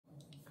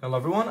Hello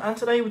everyone, and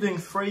today we're doing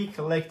 3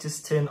 collector's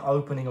tin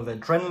opening of the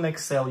Adrenalyn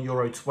XL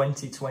Euro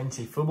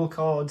 2020 football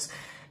cards.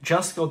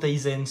 Just got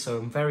these in, so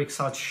I'm very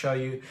excited to show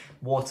you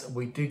what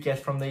we do get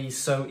from these.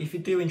 So if you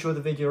do enjoy the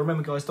video,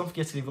 remember guys, don't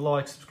forget to leave a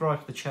like, subscribe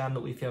to the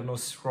channel if you have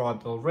not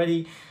subscribed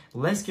already.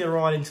 Let's get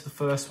right into the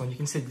first one. You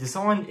can see the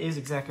design is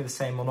exactly the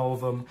same on all of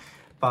them,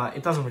 but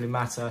it doesn't really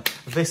matter.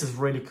 This is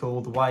really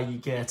cool, the way you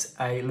get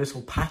a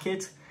little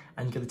packet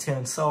and you get the tin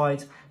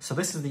inside. So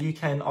this is the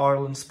UK and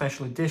Ireland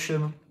special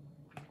edition.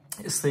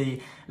 It's the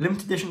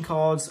limited edition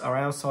cards are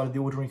outside of the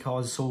ordinary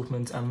cards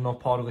assortment and not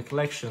part of the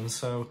collection,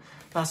 so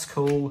that's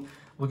cool.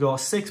 We've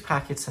got 6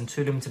 packets and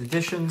 2 limited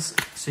editions,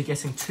 so you're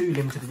getting 2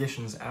 limited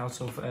editions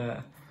out of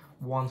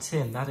 1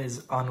 tin. That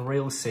is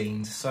unreal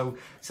scenes. So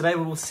today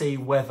we will see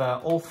whether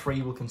all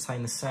 3 will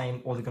contain the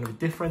same or they're going to be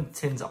different.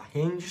 Tins are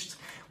hinged,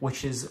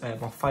 which is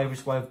my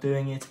favourite way of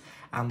doing it,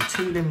 and the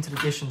 2 limited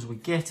editions we're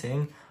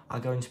getting are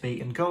going to be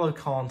N'Golo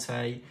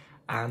Kante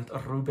and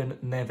Ruben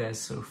Neves,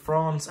 so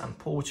France and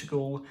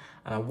Portugal,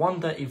 and I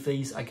wonder if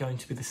these are going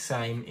to be the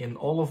same in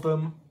all of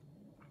them.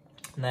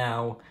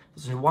 Now,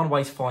 there's only one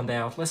way to find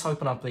out. Let's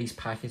open up these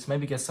packets,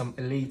 maybe get some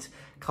elite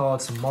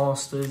cards, some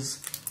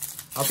masters.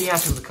 I'll be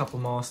happy with a couple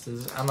of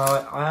masters, and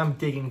I am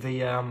digging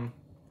the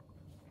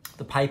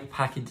paper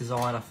packet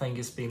design. I think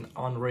it's been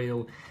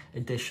unreal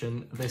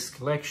addition this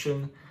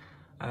collection.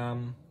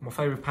 My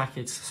favourite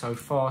packets so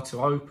far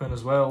to open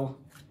as well,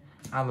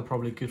 and they're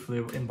probably good for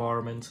the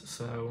environment,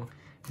 so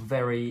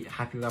very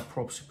happy with that.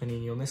 Props to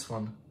PANINI on this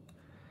one.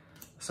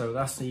 So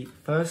that's the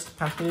first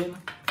packet in.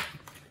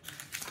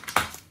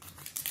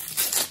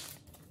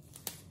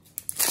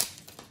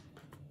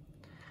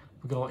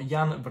 We've got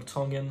Jan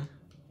Vertonghen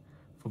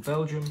for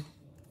Belgium,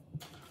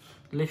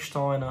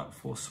 Lichtsteiner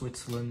for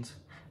Switzerland,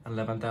 and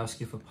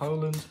Lewandowski for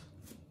Poland.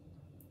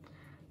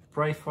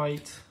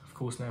 Braithwaite, of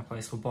course, now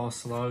plays for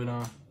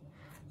Barcelona.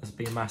 There's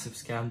been a massive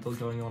scandal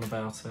going on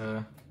about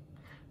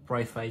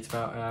Braithwaite,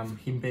 about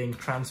him being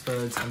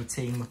transferred, and the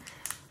team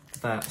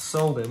that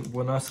sold him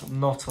were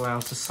not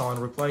allowed to sign a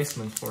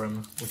replacement for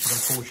him, which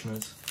is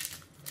unfortunate.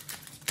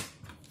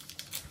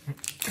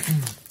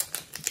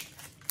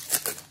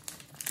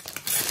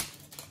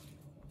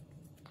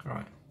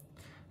 Alright,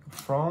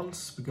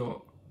 France, we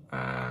got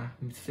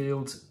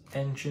midfield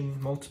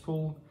engine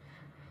multiple,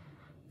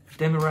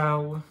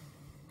 Demiral,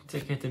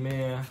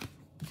 Demir,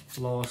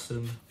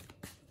 Larson,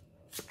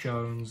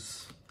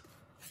 Jones,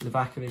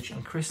 Livakovic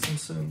and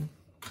Christensen.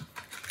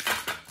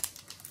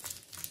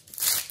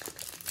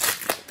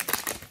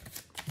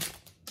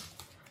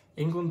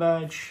 England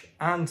badge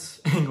and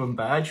England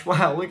badge.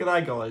 Wow, look at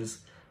that, guys.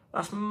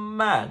 That's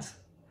mad.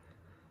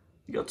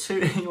 You got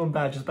 2 England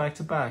badges back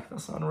to back.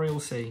 That's unreal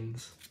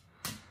scenes.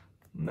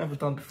 Never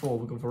done before.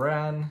 We've got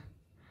Varane,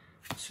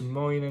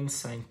 Sumoinen,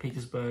 St.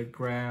 Petersburg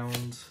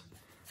Ground,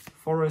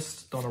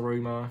 Forest,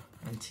 Donnarumma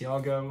and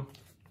Thiago.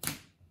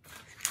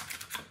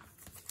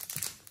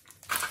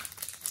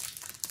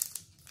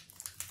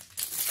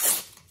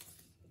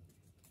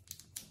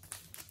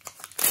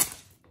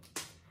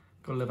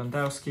 Got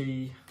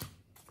Lewandowski,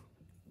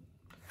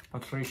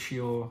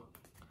 Patricio,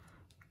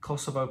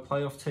 Kosovo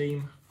playoff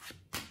team,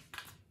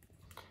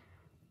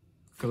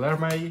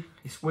 Guilherme.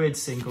 It's weird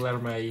seeing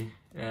Guilherme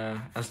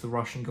as the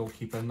Russian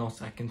goalkeeper, not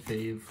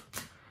Akinfeev,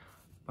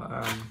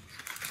 but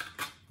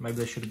maybe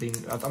they should have been.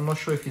 I'm not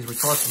sure if he's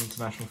retired from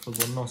international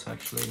football or not,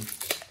 actually.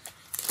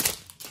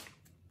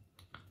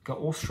 Got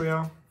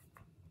Austria,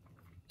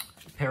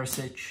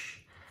 Perisic,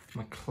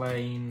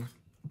 McLean,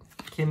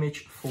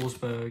 Kimmich,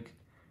 Forsberg,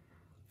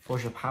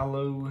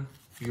 Bojapalo,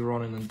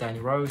 Euronin and Danny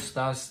Rose.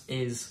 That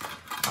is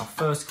our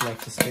first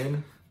collector's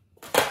tin.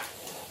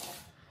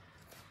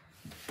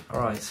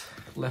 Alright,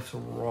 left or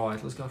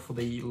right. Let's go for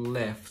the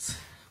left.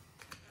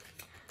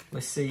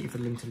 Let's see if the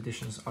limited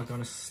editions are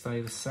going to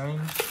stay the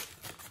same.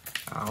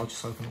 I'll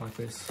just open it like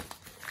this.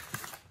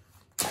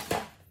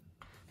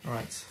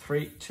 Alright,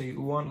 3,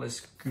 2, 1, let's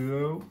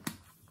go.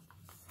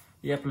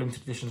 Yep,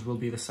 limited editions will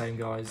be the same,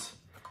 guys.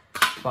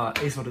 But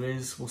it is what it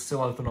is. We'll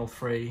still open all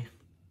 3.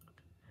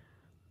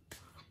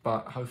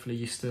 But hopefully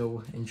you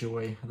still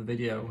enjoy the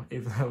video,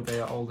 even though they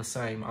are all the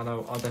same. I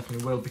know I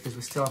definitely will, because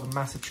we still have a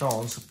massive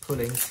chance of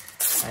pulling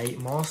a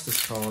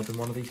Masters card in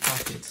one of these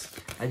packets.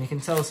 And you can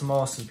tell it's a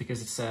Masters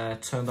because it's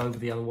turned over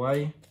the other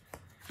way.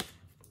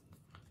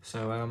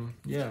 So,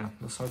 yeah,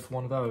 let's hope for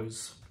one of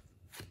those.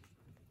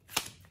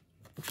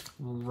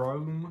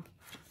 Rome,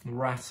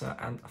 Morata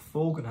and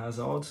Thorgan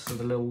Hazard. So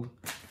the little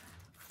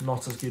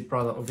not as good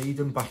brother of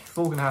Eden. But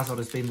Thorgan Hazard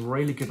has been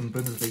really good in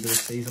Bundesliga this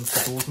season for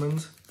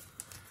Dortmund.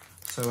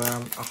 So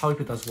I hope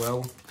it does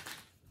well.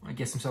 I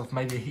guess himself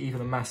maybe even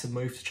a massive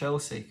move to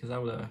Chelsea, because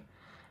that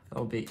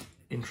would be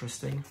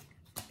interesting.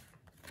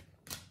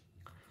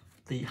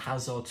 The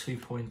Hazard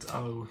 2.0,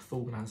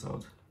 Thorgan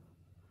Hazard.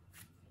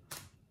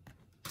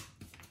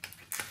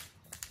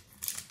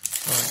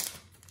 Alright,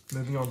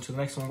 moving on to the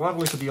next one. We'll have a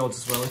look at the odds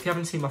as well. If you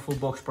haven't seen my full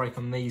box break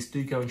on these,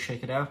 do go and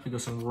check it out. We've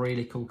got some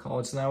really cool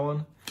cards now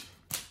on.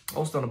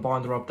 Also done a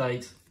binder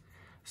update,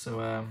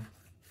 so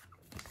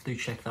do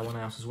check that one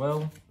out as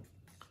well.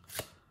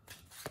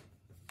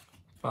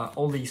 But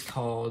all these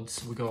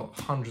cards, we got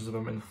hundreds of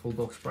them in the full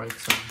box break,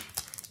 so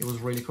it was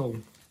really cool.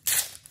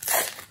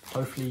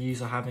 Hopefully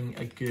you are having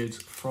a good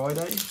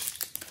Friday.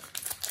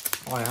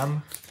 I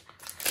am.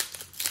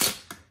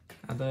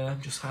 And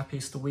I'm just happy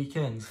it's the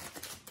weekend.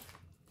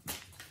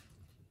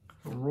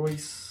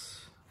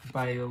 Royce,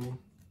 Bale,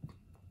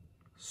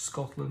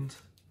 Scotland.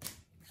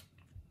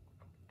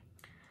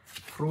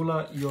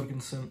 Frula,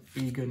 Jorgensen,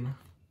 Egan,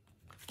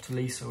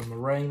 Tolisso and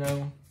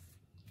Moreno.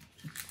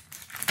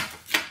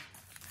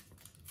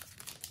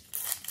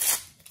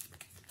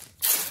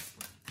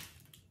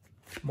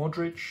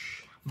 Modric,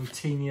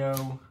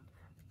 Moutinho,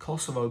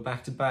 Kosovo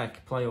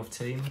back-to-back playoff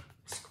team,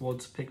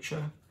 squads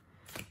picture.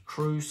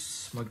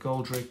 Cruz,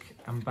 McGoldrick,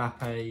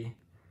 Mbappe,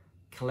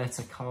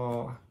 Kaleta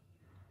Carr,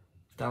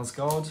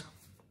 Dalsgaard.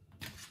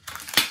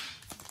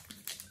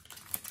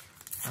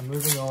 And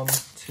moving on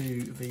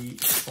to the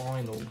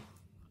final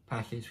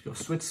package, we've got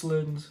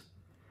Switzerland.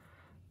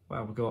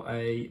 Wow, we've got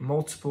a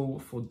multiple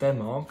for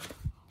Denmark.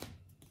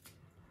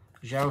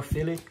 João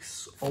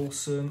Felix,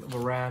 Olsen,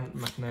 Varane,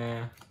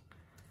 McNair,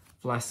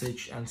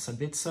 Vlasic and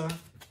Sabitzer.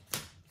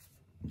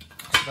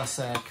 So that's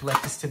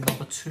collector's tin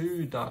number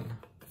 2 done.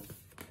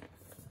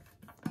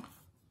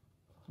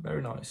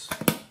 Very nice.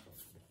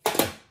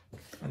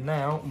 And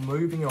now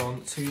moving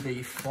on to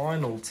the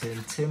final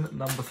tin, tin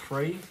number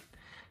 3.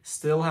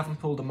 Still haven't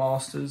pulled the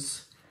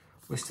Masters.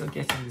 We're still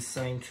getting the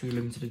same 2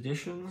 limited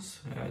editions,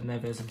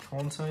 Neves and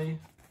Conte.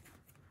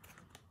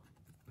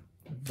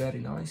 Very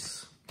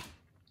nice.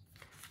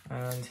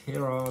 And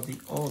here are the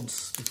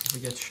odds, if we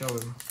get to show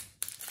them.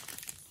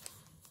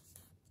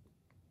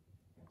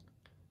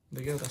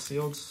 There you go, that's the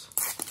odds.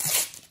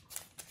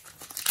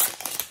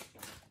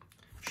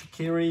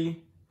 Shaqiri,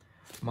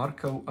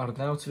 Marco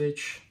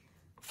Arnautovic,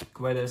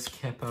 Guedes,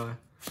 Kepa,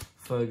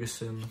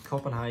 Ferguson,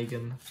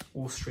 Copenhagen,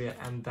 Austria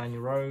and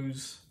Daniel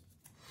Rose.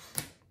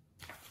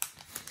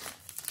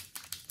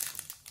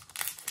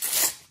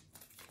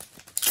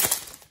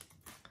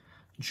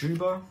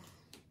 Juba,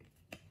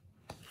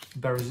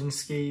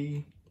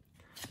 Berezinski,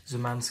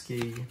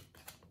 Zumanski,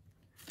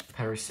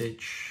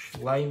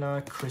 Perisic,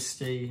 Lena,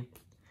 Christie,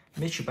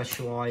 Michy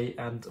Batshuayi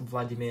and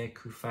Vladimir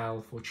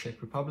Kufal for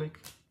Czech Republic.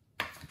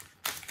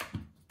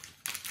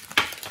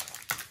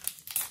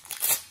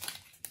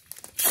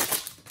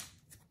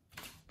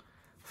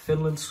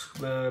 Finland's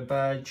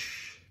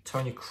badge,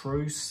 Tony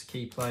Kroos,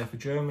 key player for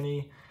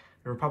Germany.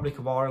 The Republic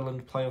of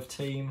Ireland playoff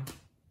team,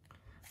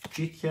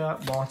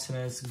 Jikia,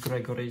 Martinez,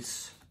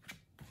 Gregoris,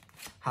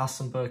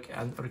 Hassenberg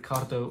and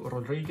Ricardo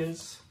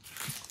Rodriguez.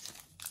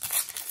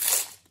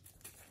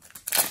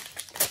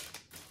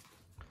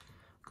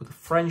 Got the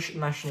French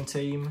national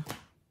team,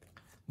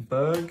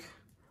 Berg.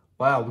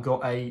 Wow, we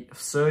got a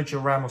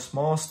Sergio Ramos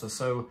Master,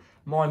 so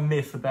my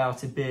myth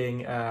about it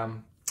being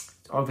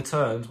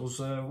overturned was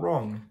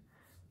wrong.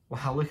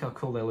 Wow, look how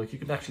cool they look. You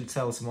can actually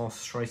tell it's a Master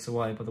straight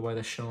away by the way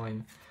they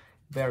shine.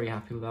 Very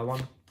happy with that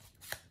one.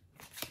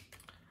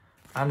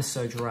 And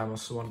Sergio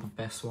Ramos, one of the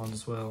best ones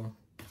as well.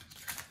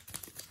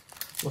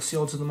 What's the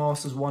odds of the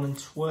Masters? 1 in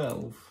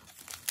 12.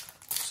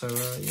 So,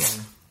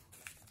 yeah.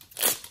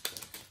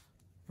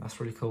 That's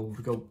really cool.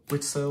 We've got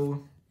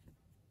Witzel,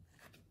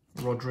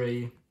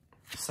 Rodri,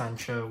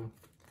 Sancho,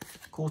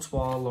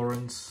 Courtois,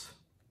 Lawrence,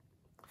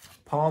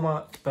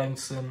 Palmer,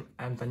 Bengtsson,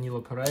 and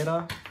Danilo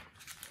Pereira.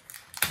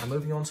 And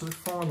moving on to the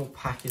final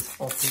packet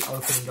of the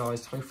opening,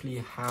 guys. Hopefully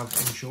you have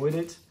enjoyed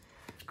it.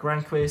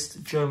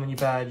 Granqvist, Germany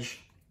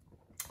badge,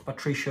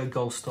 Patricio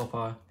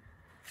Goalstopper,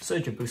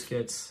 Sergio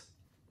Busquets,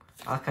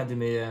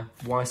 Academia,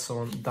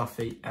 Wyson,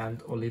 Duffy,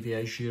 and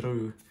Olivier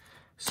Giroud.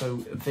 So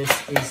this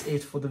is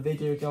it for the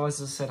video, guys.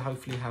 As I said,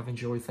 hopefully you have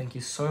enjoyed. Thank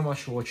you so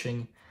much for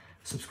watching.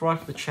 Subscribe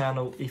to the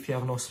channel if you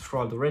have not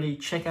subscribed already.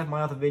 Check out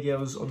my other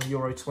videos on the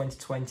Euro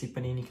 2020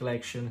 Panini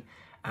collection.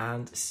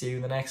 And see you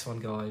in the next one,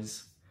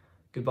 guys.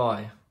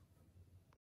 Goodbye.